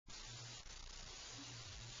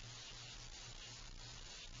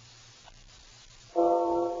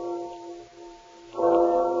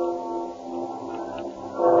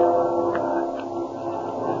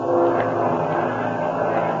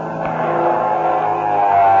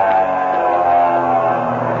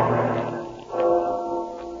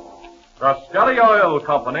The Skelly Oil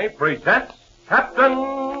Company presents Captain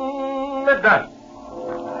Midnight.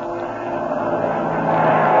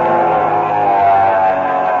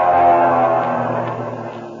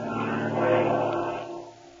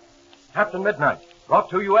 Captain Midnight, brought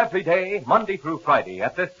to you every day, Monday through Friday,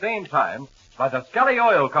 at this same time, by the Skelly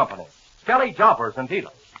Oil Company, Skelly Jobbers and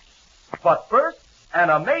Dealers. But first, an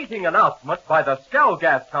amazing announcement by the Skell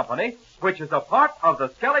Gas Company, which is a part of the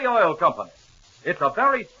Skelly Oil Company. It's a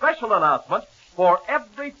very special announcement for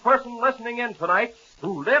every person listening in tonight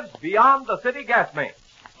who lives beyond the city gas main.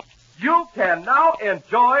 You can now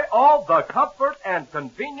enjoy all the comfort and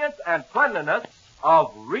convenience and cleanliness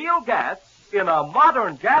of real gas in a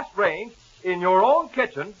modern gas range in your own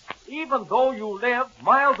kitchen, even though you live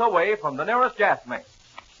miles away from the nearest gas main.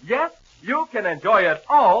 Yes, you can enjoy it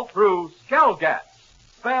all through Skell Gas,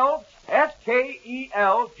 spelled S-K-E-L-G-A-S.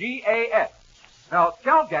 Now,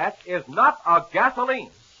 Skell Gas is not a gasoline.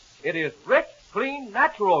 It is rich, clean,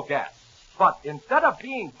 natural gas. But instead of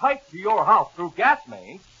being piped to your house through gas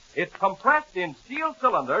mains, it's compressed in steel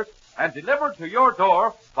cylinders and delivered to your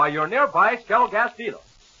door by your nearby Skell Gas dealer.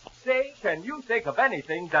 Say, can you think of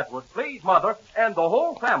anything that would please Mother and the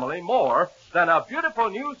whole family more than a beautiful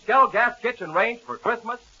new Skell Gas kitchen range for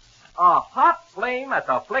Christmas? A hot flame at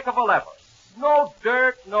the flick of a lever. No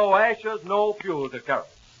dirt, no ashes, no fuel to carry.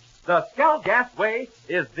 The Skell Gas way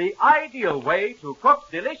is the ideal way to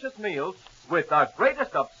cook delicious meals with the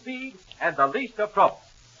greatest of speed and the least of trouble.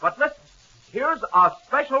 But listen, here's a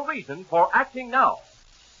special reason for acting now.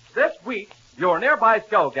 This week, your nearby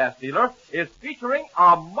Skell Gas dealer is featuring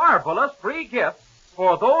a marvelous free gift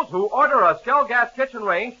for those who order a Skell Gas kitchen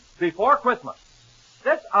range before Christmas.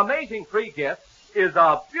 This amazing free gift is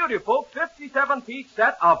a beautiful 57-piece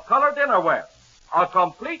set of color dinnerware. A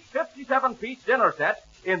complete 57-piece dinner set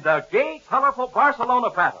in the gay, colorful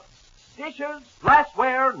Barcelona pattern. Dishes,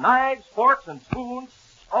 glassware, knives, forks, and spoons,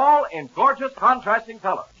 all in gorgeous contrasting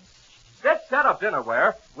colors. This set of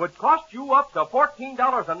dinnerware would cost you up to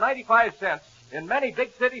 $14.95 in many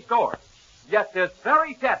big city stores. Yet this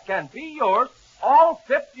very set can be yours, all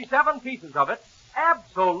 57 pieces of it,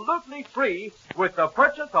 absolutely free with the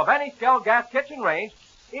purchase of any Skell Gas kitchen range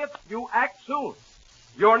if you act soon.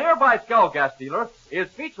 Your nearby Skell Gas dealer is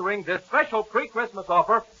featuring this special pre-Christmas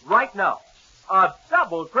offer right now. A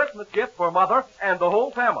double Christmas gift for Mother and the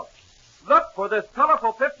whole family. Look for this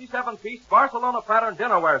colorful 57-piece Barcelona pattern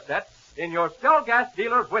dinnerware set in your Skell Gas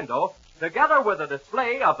dealer's window, together with a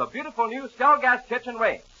display of the beautiful new Skell Gas kitchen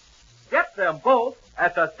range. Get them both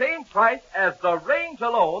at the same price as the range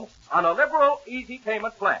alone on a liberal, easy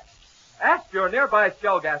payment plan. Ask your nearby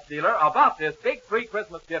Skell Gas dealer about this big free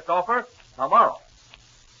Christmas gift offer tomorrow.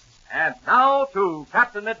 And now to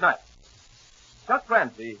Captain Midnight. Chuck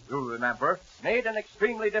Ramsey, you'll remember, made an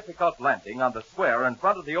extremely difficult landing on the square in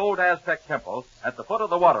front of the old Aztec temple at the foot of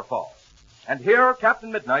the waterfall. And here, Captain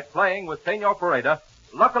Midnight, playing with Senor Pareda,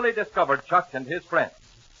 luckily discovered Chuck and his friends.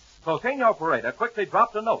 So Senor Pareda quickly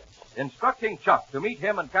dropped a note instructing Chuck to meet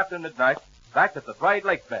him and Captain Midnight back at the Dried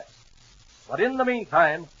Lake bed. But in the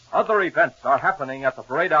meantime, other events are happening at the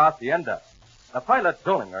Pareda Hacienda. The pilot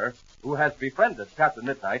Zollinger, who has befriended Captain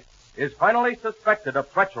Midnight, is finally suspected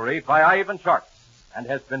of treachery by Ivan Sharp and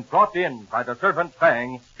has been brought in by the servant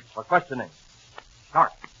Fang for questioning.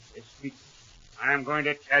 Sharp is speaking. I'm going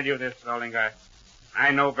to tell you this, Zollinger.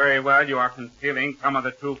 I know very well you are concealing some of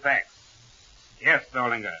the true facts. Yes,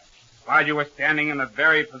 Zollinger. While you were standing in the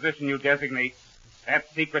very position you designate, that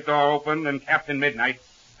secret door opened and Captain Midnight,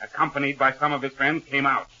 accompanied by some of his friends, came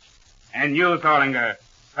out. And you, Zollinger,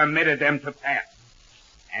 permitted them to pass.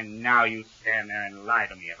 And now you stand there and lie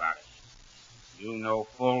to me about it. You know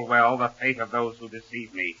full well the fate of those who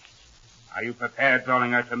deceive me. Are you prepared,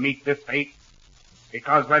 Zollinger, to meet this fate?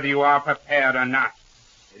 Because whether you are prepared or not,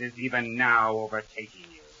 it is even now overtaking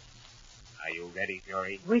you. Are you ready,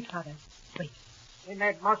 Fury? Wait, Father. Wait. He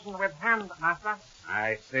made motion with hand, Master.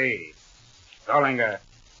 I see. Zollinger,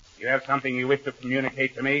 you have something you wish to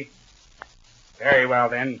communicate to me? Very well,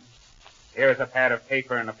 then. Here is a pad of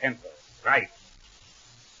paper and a pencil. Write.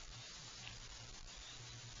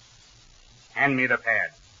 Hand me the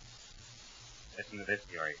pad. Listen to this,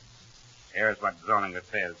 Fury. Here's what Zollinger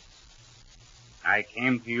says. I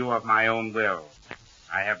came to you of my own will.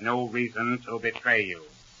 I have no reason to betray you.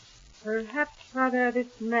 Perhaps, Father,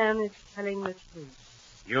 this man is telling the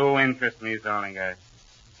truth. You interest me, Zollinger.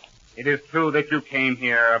 It is true that you came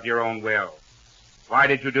here of your own will. Why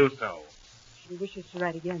did you do so? She wishes to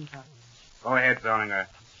write again, Father. Go ahead, Zollinger.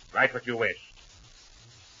 Write what you wish.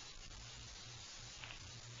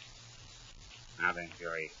 Now then,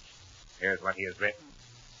 Fury, here's what he has written.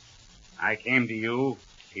 I came to you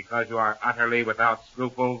because you are utterly without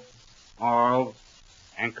scruples morals,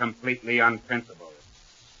 and completely unprincipled.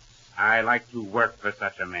 I like to work for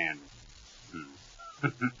such a man.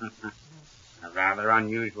 A rather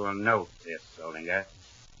unusual note, this, Solinger.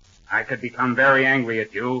 I could become very angry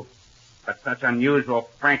at you, but such unusual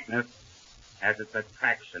frankness has its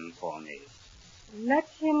attraction for me. Let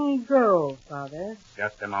him go, Father.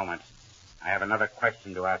 Just a moment. I have another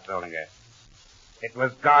question to ask Solinger. It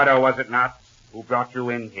was Gardo, was it not, who brought you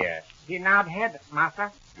in here? He nod head,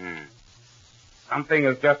 Master. Something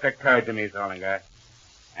has just occurred to me, Solinger,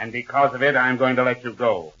 and because of it, I'm going to let you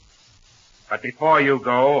go. But before you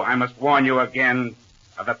go, I must warn you again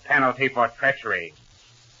of the penalty for treachery.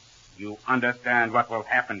 You understand what will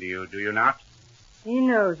happen to you, do you not? He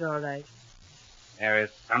knows all right. There is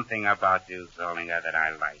something about you, Solinger, that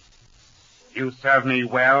I like. If you serve me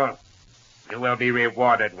well, you will be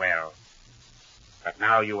rewarded well. But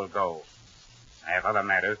now you will go. I have other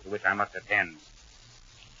matters to which I must attend.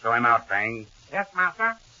 Show him out, Fang. Yes,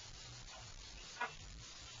 Master.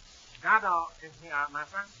 Gardo is here,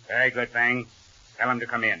 Master. Very good, Fang. Tell him to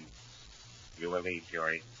come in. You will leave,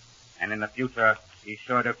 Fury. And in the future, be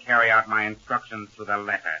sure to carry out my instructions to the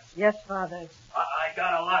letter. Yes, Father. I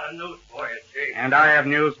got a lot of news for you, Chief. And I have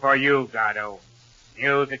news for you, Gardo.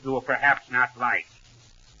 News that you will perhaps not like.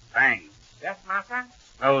 Fang, Yes, Master.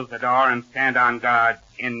 close the door and stand on guard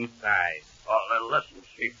inside. Oh, listen,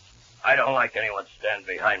 Chief. I don't like anyone standing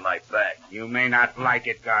behind my back. You may not like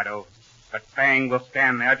it, Gardo, but Fang will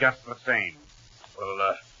stand there just the same.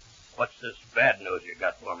 Well, what's this bad news you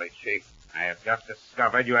got for me, Chief? I have just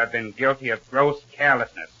discovered you have been guilty of gross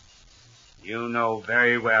carelessness. You know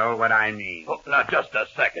very well what I mean. Oh, now, just a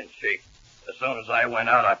second, Chief. As soon as I went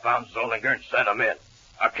out, I found Zollinger and sent him in.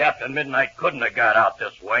 Captain Midnight couldn't have got out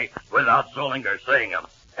this way without Zollinger seeing him.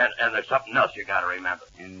 And there's something else you gotta remember.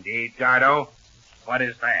 Indeed, Gardo? What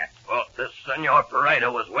is that? Well, this Senor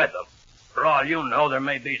Pareda was with him. For all you know, there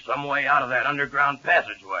may be some way out of that underground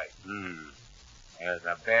passageway. There's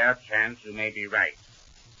a bare chance you may be right.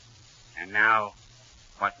 And now,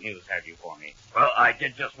 what news have you for me? Well, I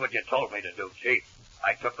did just what you told me to do, Chief.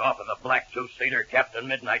 I took off in the black two-seater. Captain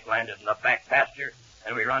Midnight landed in the back pasture,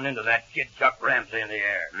 and we run into that kid Chuck Ramsey in the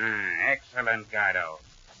air. Excellent, Gardo.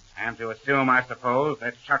 I am to assume, I suppose,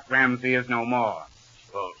 that Chuck Ramsey is no more.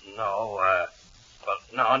 Well,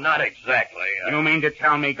 no, not exactly. You mean to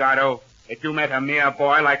tell me, Gardo, that you met a mere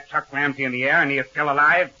boy like Chuck Ramsey in the air and he is still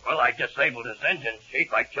alive? Well, I disabled his engine,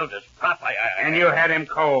 Chief. I killed his prop. And you had him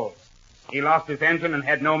cold. He lost his engine and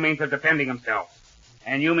had no means of defending himself.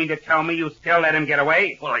 And you mean to tell me you still let him get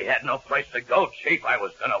away? Well, he had no place to go, Chief. I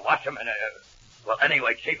was going to watch him and... Well,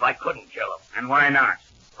 anyway, Chief, I couldn't kill him. And why not?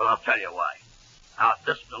 Well, I'll tell you why. Now,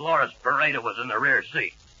 this Dolores Pareda was in the rear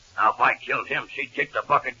seat. Now, if I killed him, she'd kick the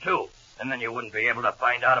bucket, too. And then you wouldn't be able to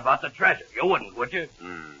find out about the treasure. You wouldn't, would you?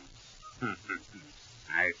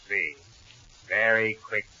 I see. Very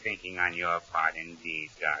quick thinking on your part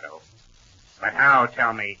indeed, Gardo. But how,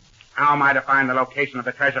 tell me, how am I to find the location of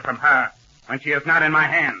the treasure from her when she is not in my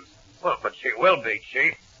hands? Well, but she will be,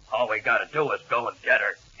 Chief. All we gotta do is go and get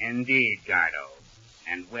her. Indeed, Gardo.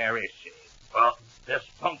 And where is she? Well, this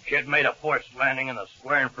punk kid made a forced landing in the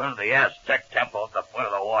square in front of the Aztec temple at the foot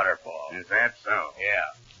of the waterfall. Is that so? Yeah.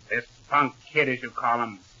 This punk kid, as you call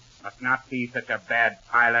him, must not be such a bad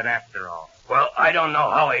pilot after all. Well, I don't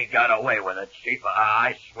know how he got away with it, Chief.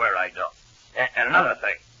 I swear I don't. And another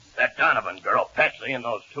thing, that Donovan girl, Patsy, and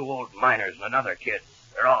those two old miners and another kid,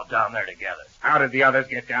 they're all down there together. How did the others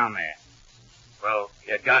get down there? Well,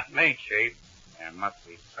 you got me, Chief. There must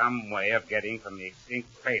be some way of getting from the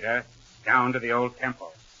extinct crater down to the old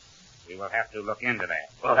temple. We will have to look into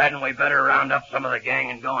that. Well, hadn't we better round up some of the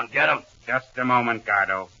gang and go and get them? Just a moment,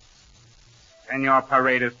 Gardo. Senor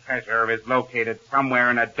Paredes' treasure is located somewhere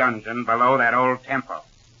in a dungeon below that old temple.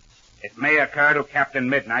 It may occur to Captain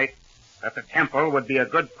Midnight that the temple would be a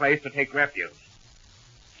good place to take refuge.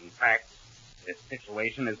 In fact, this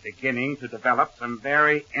situation is beginning to develop some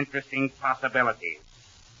very interesting possibilities.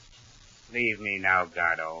 Leave me now,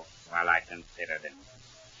 Gardo, while I consider them.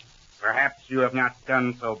 Perhaps you have not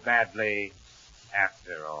done so badly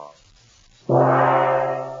after all.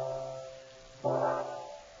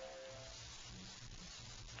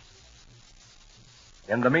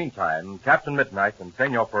 In the meantime, Captain Midnight and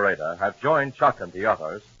Senor Pareda have joined Chuck and the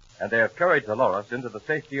others, and they have carried Dolores into the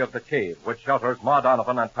safety of the cave, which shelters Ma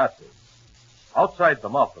Donovan and Patsy. Outside the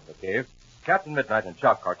mouth of the cave, Captain Midnight and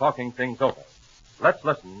Chuck are talking things over. Let's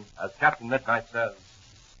listen as Captain Midnight says...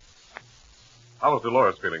 How is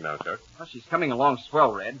Dolores feeling now, Chuck? Well, she's coming along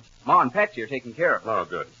swell, Red. Ma and Patsy are taking care of her. Oh,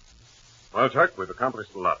 good. Well, Chuck, we've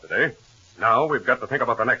accomplished a lot today. Now we've got to think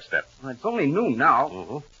about the next step. Well, it's only noon now.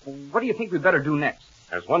 Mm-hmm. What do you think we'd better do next?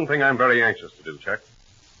 There's one thing I'm very anxious to do, Chuck.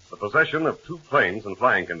 The possession of 2 planes in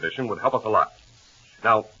flying condition would help us a lot.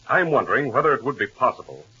 Now, I'm wondering whether it would be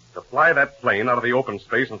possible to fly that plane out of the open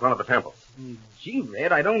space in front of the temple. Gee,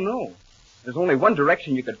 Red, I don't know. There's only one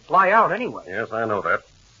direction you could fly out anyway. Yes, I know that.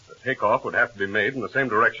 The takeoff would have to be made in the same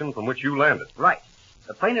direction from which you landed. Right.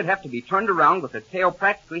 The plane would have to be turned around with the tail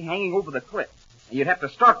practically hanging over the cliff. And you'd have to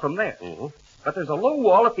start from there. Mm-hmm. But there's a low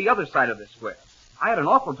wall at the other side of the square. I had an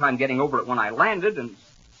awful time getting over it when I landed, and,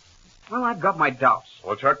 well, I've got my doubts.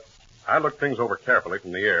 Well, Chuck, I looked things over carefully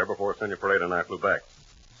from the air before Senor Pareda and I flew back.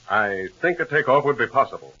 I think a takeoff would be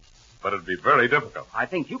possible, but it'd be very difficult. I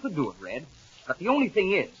think you could do it, Red. But the only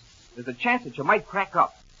thing is, there's a chance that you might crack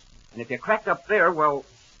up. And if you cracked up there, well,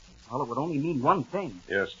 it would only mean one thing.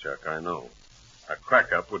 Yes, Chuck, I know. A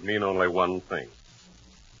crack-up would mean only one thing.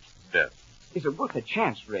 Death. Is it worth a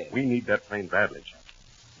chance, Red? We need that plane badly, Chuck.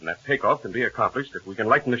 And that takeoff can be accomplished if we can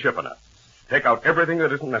lighten the ship enough. Take out everything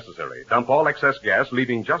that isn't necessary. Dump all excess gas,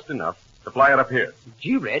 leaving just enough to fly it up here.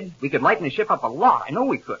 Gee, Red, we could lighten the ship up a lot. I know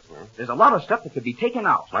we could. There's a lot of stuff that could be taken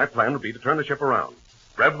out. My plan would be to turn the ship around.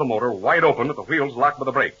 Rev the motor wide open with the wheels locked with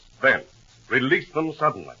the brakes. Then, release them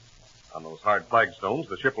suddenly. On those hard flagstones,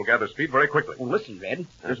 the ship will gather speed very quickly. Well, listen, Red.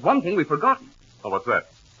 There's one thing we've forgotten. Oh, what's that?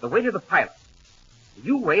 The weight of the pilot.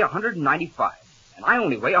 You weigh 195, and I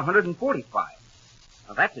only weigh 145.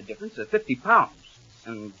 Now, that's a difference of 50 pounds.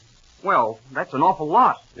 And, well, that's an awful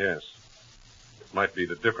lot. Yes. It might be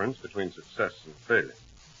the difference between success and failure.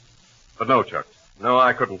 But no, Chuck. No,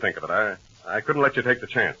 I couldn't think of it. I couldn't let you take the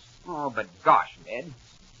chance. Oh, but gosh, Red.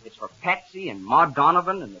 It's for Patsy and Ma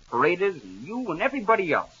Donovan and the Paredes and you and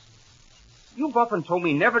everybody else. You've often told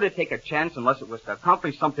me never to take a chance unless it was to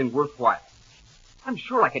accomplish something worthwhile. I'm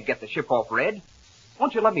sure I could get the ship off, Red.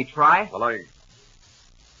 Won't you let me try? Well,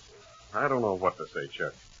 I don't know what to say,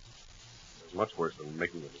 Chuck. It's much worse than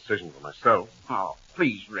making a decision for myself. Oh,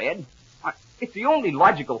 please, Red. It's the only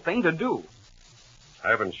logical thing to do.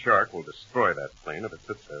 Ivan Shark will destroy that plane if it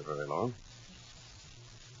sits there very long.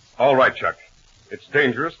 All right, Chuck. It's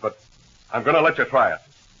dangerous, but I'm going to let you try it.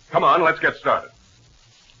 Come on, let's get started.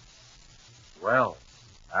 Well,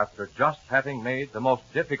 after just having made the most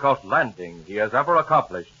difficult landing he has ever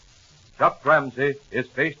accomplished, Chuck Ramsey is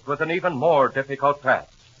faced with an even more difficult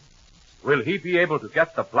task. Will he be able to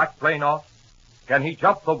get the black plane off? Can he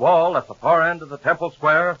jump the wall at the far end of the temple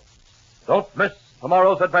square? Don't miss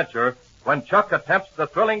tomorrow's adventure when Chuck attempts the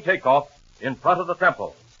thrilling takeoff in front of the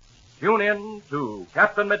temple. Tune in to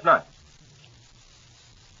Captain Midnight.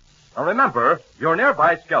 Now remember, your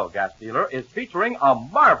nearby Skell gas dealer is featuring a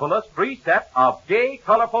marvelous free set of gay,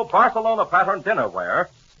 colorful Barcelona pattern dinnerware,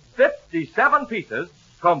 57 pieces,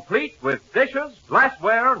 complete with dishes,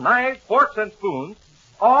 glassware, knives, forks, and spoons,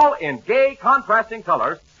 all in gay, contrasting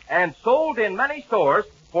colors, and sold in many stores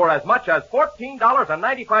for as much as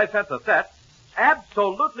 $14.95 a set,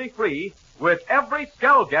 absolutely free with every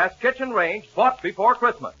Skell gas kitchen range bought before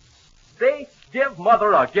Christmas. Say, give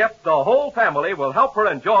Mother a gift the whole family will help her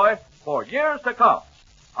enjoy for years to come.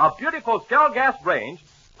 A beautiful Skell gas range,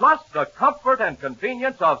 plus the comfort and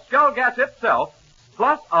convenience of Skell gas itself,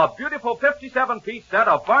 plus a beautiful 57-piece set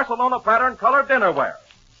of Barcelona pattern colored dinnerware.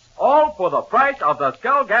 All for the price of the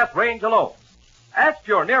Skell gas range alone. Ask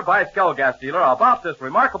your nearby Skell gas dealer about this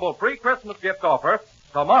remarkable free Christmas gift offer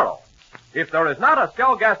tomorrow. If there is not a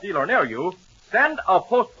Skell gas dealer near you, send a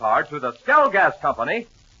postcard to the Skell Gas Company,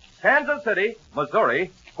 Kansas City,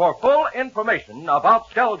 Missouri, for full information about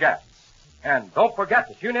Skell gas. And don't forget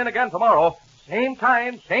to tune in again tomorrow, same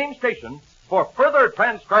time, same station, for further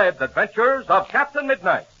transcribed adventures of Captain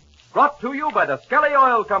Midnight, brought to you by the Skelly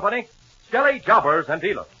Oil Company, Skelly Jobbers and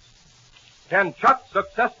Dealers. Can Chuck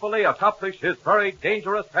successfully accomplish his very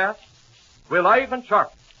dangerous task? Will Ivan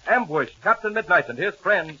Shark ambush Captain Midnight and his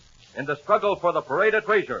friends in the struggle for the paraded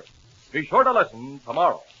treasure? Be sure to listen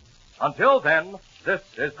tomorrow. Until then, this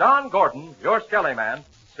is Don Gordon, your Skelly Man,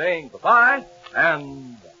 saying goodbye and